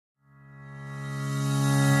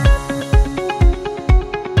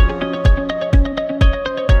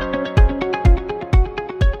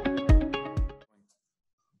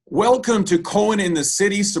Welcome to Cohen in the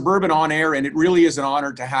City, Suburban On Air, and it really is an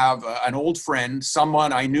honor to have an old friend,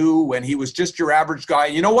 someone I knew when he was just your average guy.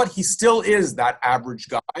 You know what? He still is that average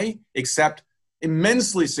guy, except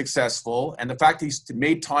immensely successful, and the fact he's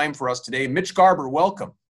made time for us today. Mitch Garber,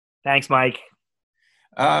 welcome. Thanks, Mike.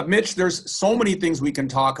 Mitch, there's so many things we can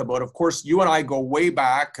talk about. Of course, you and I go way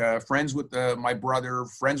back, friends with my brother,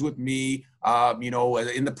 friends with me,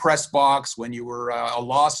 in the press box when you were a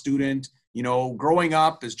law student. You know, growing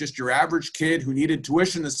up as just your average kid who needed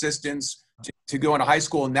tuition assistance to go into high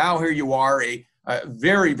school. And now here you are, a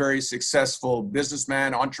very, very successful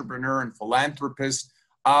businessman, entrepreneur, and philanthropist.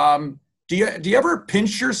 Do you ever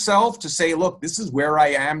pinch yourself to say, look, this is where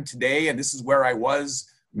I am today and this is where I was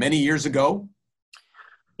many years ago?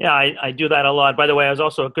 Yeah, I do that a lot. By the way, I was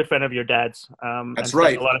also a good friend of your dad's. That's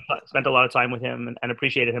right. Spent a lot of time with him and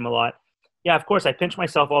appreciated him a lot. Yeah, of course, I pinch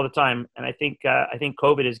myself all the time. And I think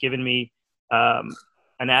COVID has given me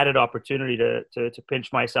an added opportunity to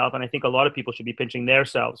pinch myself. And I think a lot of people should be pinching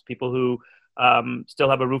themselves, people who still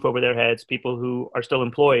have a roof over their heads, people who are still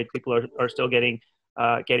employed, people are still getting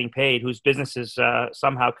paid, whose businesses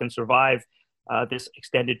somehow can survive this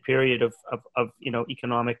extended period of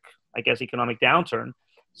economic downturn.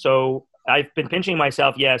 So I've been pinching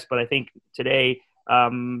myself, yes, but I think today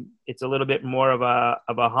it's a little bit more of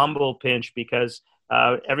a humble pinch because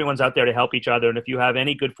everyone's out there to help each other. And if you have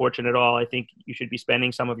any good fortune at all, I think you should be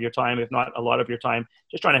spending some of your time, if not a lot of your time,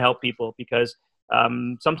 just trying to help people, because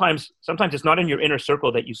sometimes it's not in your inner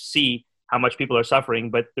circle that you see how much people are suffering.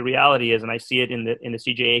 But the reality is, and I see it in the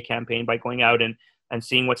CJA campaign by going out and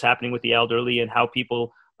seeing what's happening with the elderly and how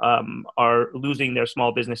people are losing their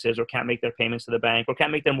small businesses or can't make their payments to the bank or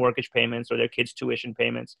can't make their mortgage payments or their kids' tuition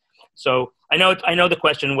payments. So I know the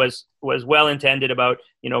question was well intended about,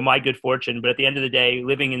 my good fortune, but at the end of the day,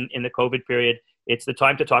 living in the COVID period, it's the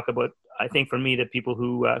time to talk about, I think for me, the people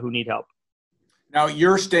who need help. Now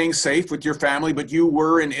you're staying safe with your family, but you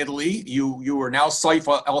were in Italy. You are now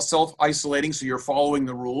self-isolating, so you're following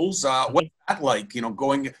the rules. What's that like?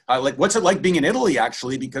 Going what's it like being in Italy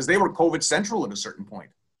actually? Because they were COVID central at a certain point.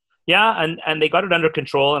 Yeah, and they got it under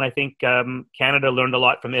control, and I think Canada learned a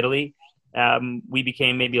lot from Italy. We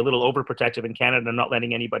became maybe a little overprotective in Canada, not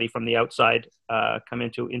letting anybody from the outside come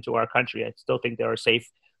into our country. I still think there are safe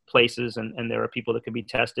places, and there are people that can be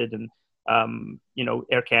tested. And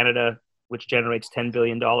Air Canada, which generates $10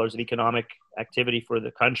 billion of economic activity for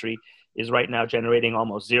the country, is right now generating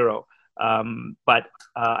almost zero. But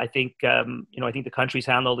I think the country's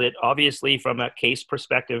handled it, obviously, from a case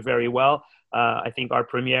perspective very well. I think our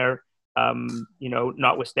premier,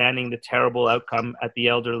 notwithstanding the terrible outcome at the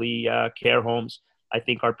elderly care homes, I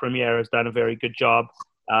think our premier has done a very good job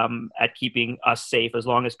at keeping us safe as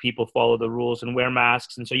long as people follow the rules and wear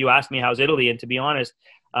masks. And so you asked me, how's Italy? And to be honest,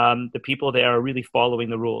 the people there are really following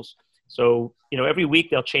the rules. So, every week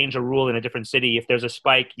they'll change a rule in a different city. If there's a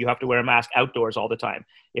spike, you have to wear a mask outdoors all the time.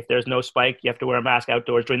 If there's no spike, you have to wear a mask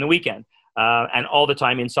outdoors during the weekend. And all the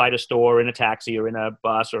time inside a store, in a taxi, or in a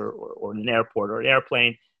bus, or in an airport, or an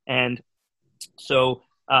airplane. And so,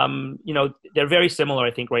 they're very similar,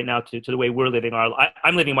 I think, right now to the way we're living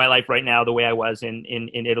I'm living my life right now the way I was in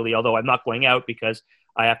Italy, although I'm not going out because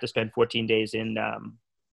I have to spend 14 days in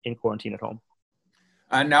quarantine at home.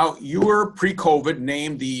 Now, you were pre-COVID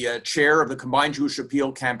named the chair of the Combined Jewish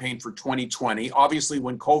Appeal campaign for 2020. Obviously,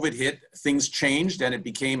 when COVID hit, things changed and it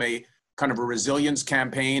became a kind of a resilience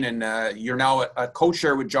campaign. And you're now a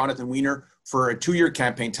co-chair with Jonathan Weiner for a 2-year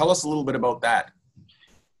campaign. Tell us a little bit about that.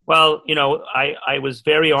 Well, I was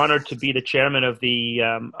very honored to be the chairman of the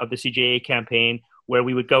CJA campaign, where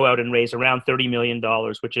we would go out and raise around $30 million,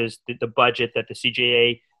 which is the budget that the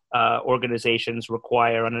CJA organizations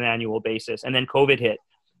require on an annual basis. And then COVID hit,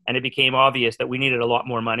 and it became obvious that we needed a lot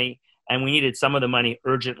more money, and we needed some of the money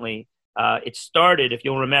urgently. It started, if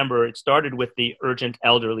you'll remember, with the urgent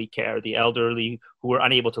elderly care, the elderly who were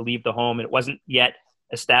unable to leave the home. And it wasn't yet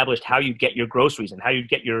established how you get your groceries and how you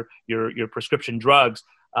get your prescription drugs.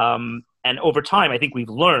 And over time, I think we've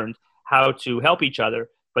learned how to help each other.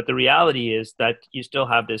 But the reality is that you still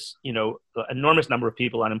have this, enormous number of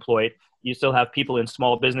people unemployed. You still have people in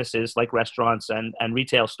small businesses like restaurants and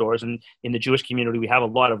retail stores. And in the Jewish community, we have a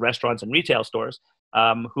lot of restaurants and retail stores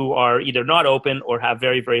who are either not open or have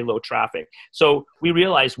very, very low traffic. So we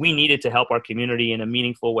realized we needed to help our community in a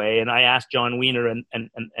meaningful way. And I asked John Weiner and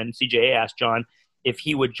CJA asked John if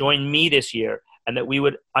he would join me this year and that we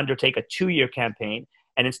would undertake a 2-year campaign.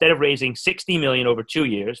 And instead of raising $60 million over 2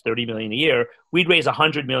 years, $30 million a year, we'd raise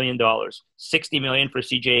 $100 million, $60 million for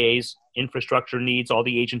CJA's infrastructure needs, all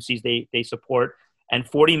the agencies they support, and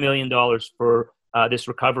 $40 million for this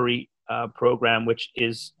recovery program, which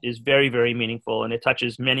is very, very meaningful, and it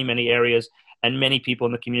touches many, many areas and many people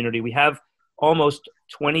in the community. We have almost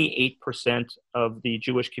 28% of the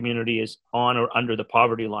Jewish community is on or under the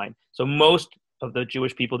poverty line. So most of the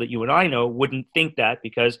Jewish people that you and I know wouldn't think that,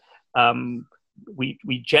 because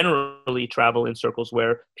we generally travel in circles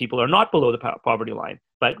where people are not below the poverty line.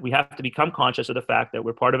 But we have to become conscious of the fact that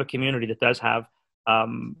we're part of a community that does have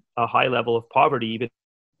a high level of poverty, even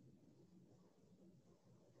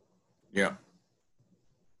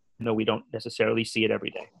though we don't necessarily see it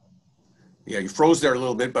every day. Yeah, you froze there a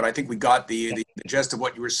little bit, but I think we got the gist of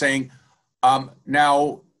what you were saying.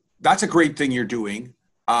 Now, that's a great thing you're doing.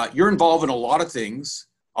 You're involved in a lot of things.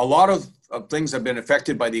 A lot of things have been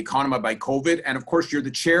affected by the economy, by COVID. And of course, you're the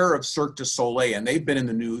chair of Cirque du Soleil, and they've been in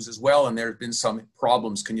the news as well, and there have been some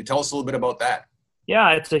problems. Can you tell us a little bit about that?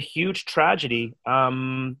 Yeah, it's a huge tragedy.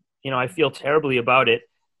 I feel terribly about it.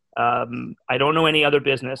 I don't know any other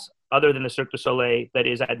business other than the Cirque du Soleil that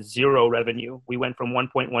is at zero revenue. We went from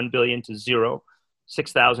 1.1 billion to zero,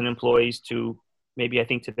 6,000 employees to maybe, I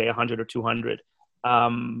think today, 100 or 200.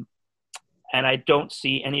 And I don't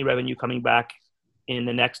see any revenue coming back in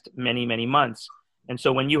the next many, many months. And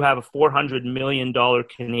so when you have a $400 million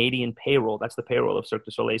Canadian payroll, that's the payroll of Cirque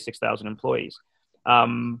du Soleil, 6,000 employees,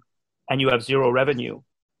 and you have zero revenue,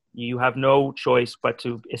 you have no choice but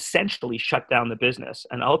to essentially shut down the business.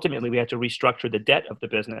 And ultimately, we had to restructure the debt of the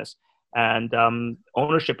business. And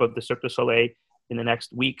ownership of the Cirque du Soleil in the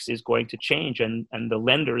next weeks is going to change. And the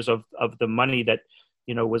lenders of the money that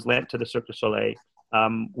was lent to the Cirque du Soleil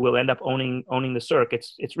will end up owning the Cirque.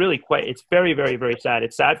 It's really it's very, very, very sad.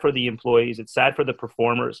 It's sad for the employees. It's sad for the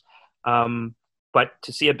performers. But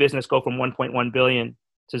to see a business go from 1.1 billion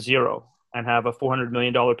to zero and have a $400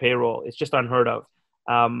 million payroll, it's just unheard of.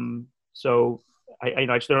 So I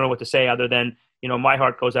just don't know what to say other than, my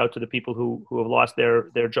heart goes out to the people who have lost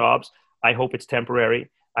their jobs. I hope it's temporary.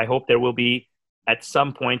 I hope there will be at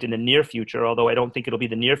some point in the near future, although I don't think it'll be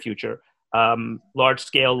the near future, large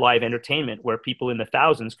scale live entertainment where people in the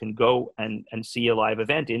thousands can go and see a live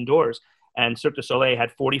event indoors. And Cirque du Soleil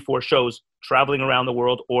had 44 shows traveling around the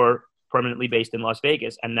world or permanently based in Las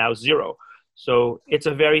Vegas, and now zero. So it's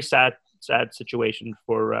a very sad situation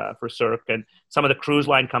for Cirque, and some of the cruise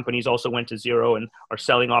line companies also went to zero and are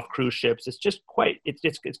selling off cruise ships. It's just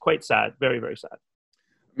it's quite sad, very, very sad.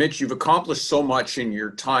 Mitch, you've accomplished so much in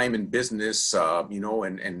your time in business,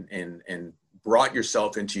 and brought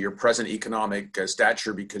yourself into your present economic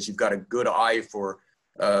stature because you've got a good eye for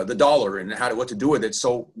the dollar and what to do with it.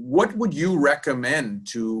 So what would you recommend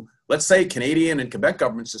to, let's say, Canadian and Quebec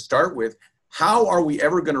governments to start with? How are we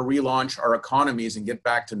ever going to relaunch our economies and get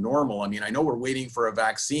back to normal? I mean, I know we're waiting for a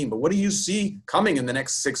vaccine, but what do you see coming in the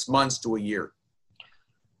next 6 months to a year?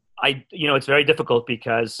 It's very difficult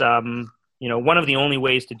because, one of the only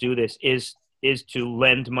ways to do this is to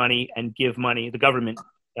lend money and give money. The government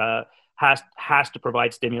has to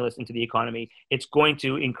provide stimulus into the economy. It's going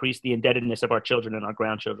to increase the indebtedness of our children and our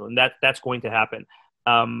grandchildren. That's going to happen.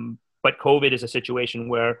 But COVID is a situation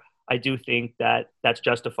where I do think that that's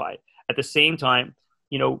justified. At the same time,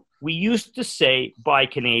 we used to say buy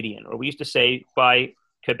Canadian, or we used to say buy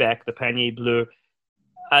Quebec, the panier bleu,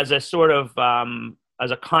 as a sort of,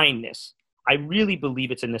 as a kindness. I really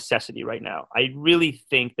believe it's a necessity right now. I really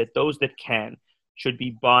think that those that can should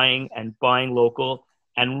be buying local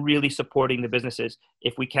and really supporting the businesses.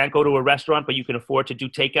 If we can't go to a restaurant, but you can afford to do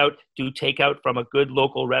takeout from a good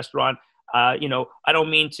local restaurant. I don't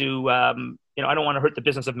mean to, I don't want to hurt the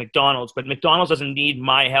business of McDonald's, but McDonald's doesn't need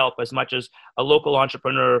my help as much as a local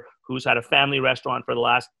entrepreneur who's had a family restaurant for the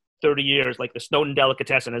last 30 years, like the Snowden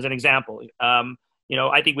Delicatessen as an example.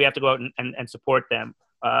 I think we have to go out and support them,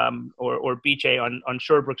 or Beachay on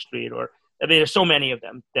Sherbrooke Street, there's so many of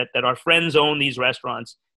them that our friends own these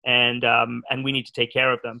restaurants, and we need to take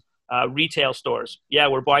care of them. Retail stores. Yeah,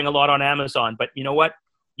 we're buying a lot on Amazon, but you know what?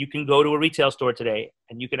 You can go to a retail store today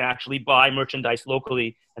and you can actually buy merchandise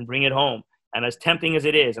locally and bring it home. And as tempting as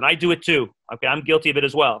it is, and I do it too, okay, I'm guilty of it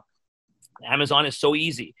as well. Amazon is so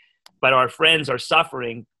easy, but our friends are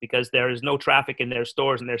suffering because there is no traffic in their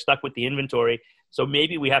stores and they're stuck with the inventory. So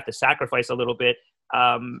maybe we have to sacrifice a little bit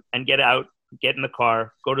and get out, get in the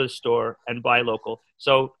car, go to the store and buy local.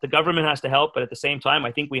 So the government has to help, but at the same time,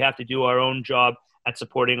 I think we have to do our own job at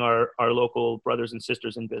supporting our local brothers and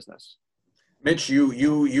sisters in business. Mitch,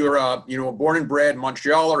 you're born and bred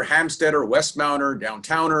Montrealer, Hamsteader, Westmounter,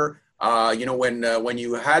 downtowner. When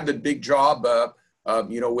you had the big job,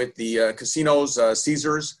 with the casinos,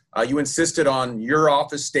 Caesars, you insisted on your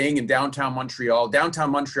office staying in downtown Montreal.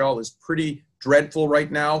 Downtown Montreal is pretty dreadful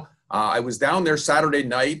right now. I was down there Saturday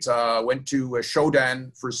night, went to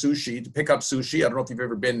Shodan for sushi, to pick up sushi. I don't know if you've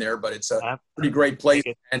ever been there, but it's a pretty great place.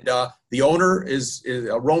 And the owner is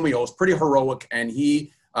Romeo, is pretty heroic, and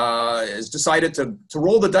he has decided to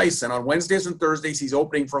roll the dice. And on Wednesdays and Thursdays, he's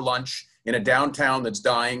opening for lunch in a downtown that's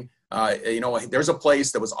dying. There's a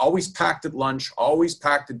place that was always packed at lunch, always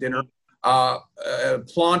packed at dinner.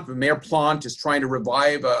 Mayor Plante is trying to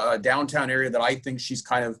revive a downtown area that I think she's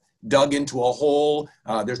kind of dug into a hole.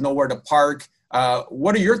 There's nowhere to park.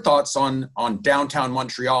 What are your thoughts on downtown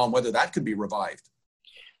Montreal and whether that could be revived?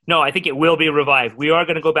 No, I think it will be revived. We are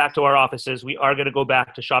going to go back to our offices. We are going to go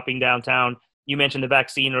back to shopping downtown. You mentioned the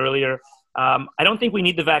vaccine earlier. I don't think we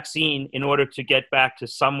need the vaccine in order to get back to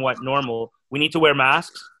somewhat normal. We need to wear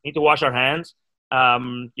masks. We need to wash our hands.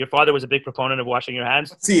 Your father was a big proponent of washing your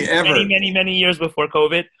hands many years before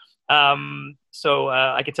COVID. So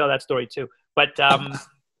I could tell that story too. But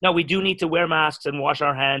no, we do need to wear masks and wash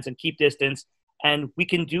our hands and keep distance. And we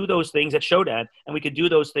can do those things at Shodan, and we could do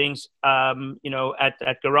those things,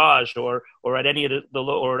 at Garage or at any of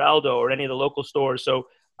or at Aldo or any of the local stores. So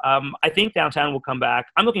I think downtown will come back.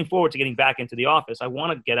 I'm looking forward to getting back into the office. I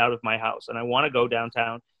want to get out of my house and I want to go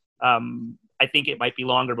downtown. I think it might be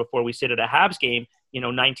longer before we sit at a Habs game,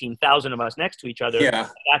 19,000 of us next to each other. Yeah.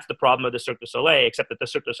 That's the problem of the Cirque de Soleil, except that the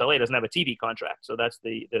Cirque du Soleil doesn't have a TV contract. So that's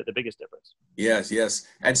the biggest difference. Yes.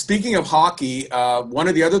 And speaking of hockey, one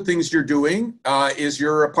of the other things you're doing is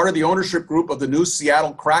you're a part of the ownership group of the new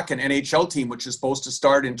Seattle Kraken NHL team, which is supposed to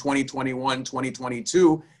start in 2021,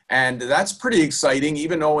 2022. And that's pretty exciting,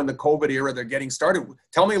 even though in the COVID era they're getting started.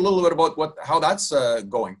 Tell me a little bit about how that's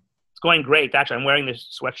going. Going great. Actually, I'm wearing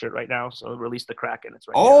this sweatshirt right now, so release the Kraken. It's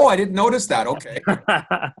right here. I didn't notice that. Okay.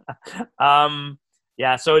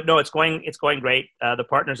 Yeah. So no, it's going great. The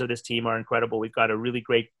partners of this team are incredible. We've got a really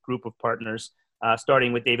great group of partners,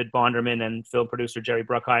 starting with David Bonderman and film producer Jerry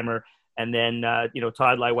Bruckheimer, and then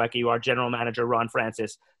Todd Leiweke, our general manager Ron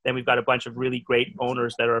Francis. Then we've got a bunch of really great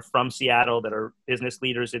owners that are from Seattle, that are business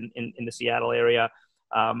leaders in the Seattle area,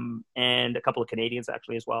 and a couple of Canadians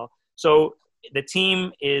actually as well. So the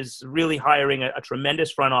team is really hiring a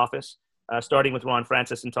tremendous front office, starting with Ron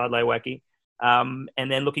Francis and Todd Leiweke, and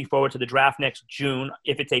then looking forward to the draft next June,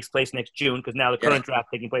 if it takes place next June, because now the current draft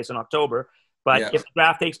taking place in October. But if the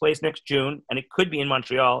draft takes place next June, and it could be in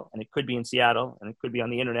Montreal, and it could be in Seattle, and it could be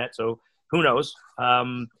on the internet, so who knows?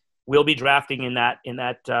 We'll be drafting in that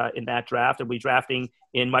draft, and we'll be drafting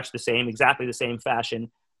in exactly the same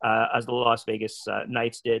fashion as the Las Vegas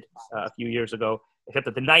Knights did a few years ago. Except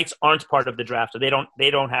that the Knights aren't part of the draft, so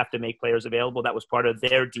they don't have to make players available. That was part of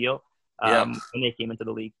their deal when they came into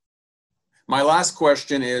the league. My last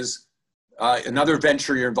question is another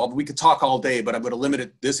venture you're involved in. We could talk all day, but I'm going to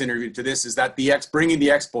limit this interview to this: is that bringing the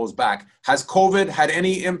Expos back. Has COVID had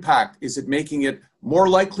any impact? Is it making it more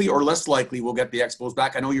likely or less likely we'll get the Expos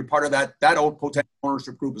back? I know you're part of that potential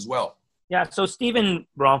ownership group as well. Yeah. So Stephen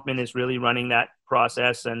Bronfman is really running that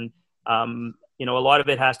process, and a lot of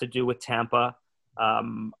it has to do with Tampa.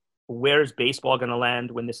 Where's baseball going to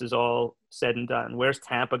land when this is all said and done? Where's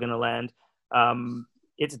Tampa going to land?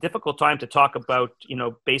 It's a difficult time to talk about,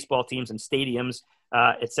 baseball teams and stadiums,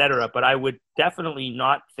 et cetera. But I would definitely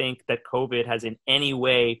not think that COVID has in any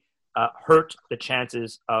way hurt the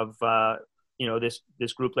chances of,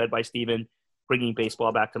 this group led by Stephen bringing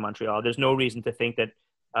baseball back to Montreal. There's no reason to think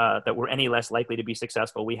that we're any less likely to be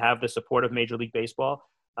successful. We have the support of Major League Baseball.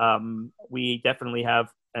 We definitely have,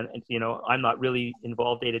 and I'm not really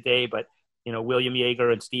involved day to day, but William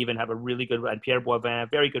Yeager and Steven have a really good, and Pierre Boivin, a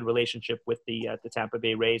very good relationship with the Tampa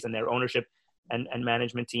Bay Rays and their ownership and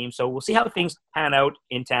management team. So we'll see how things pan out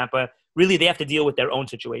in Tampa. Really, they have to deal with their own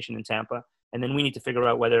situation in Tampa, and then we need to figure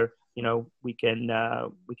out whether we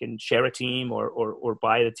can share a team or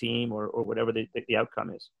buy the team or whatever the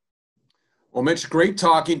outcome is. Well, Mitch, great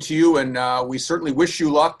talking to you, and we certainly wish you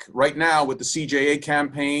luck right now with the CJA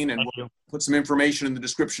campaign, and we'll put some information in the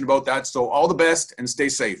description about that. So all the best and stay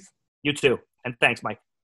safe. You too. And thanks, Mike.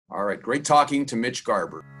 All right. Great talking to Mitch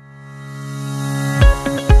Garber.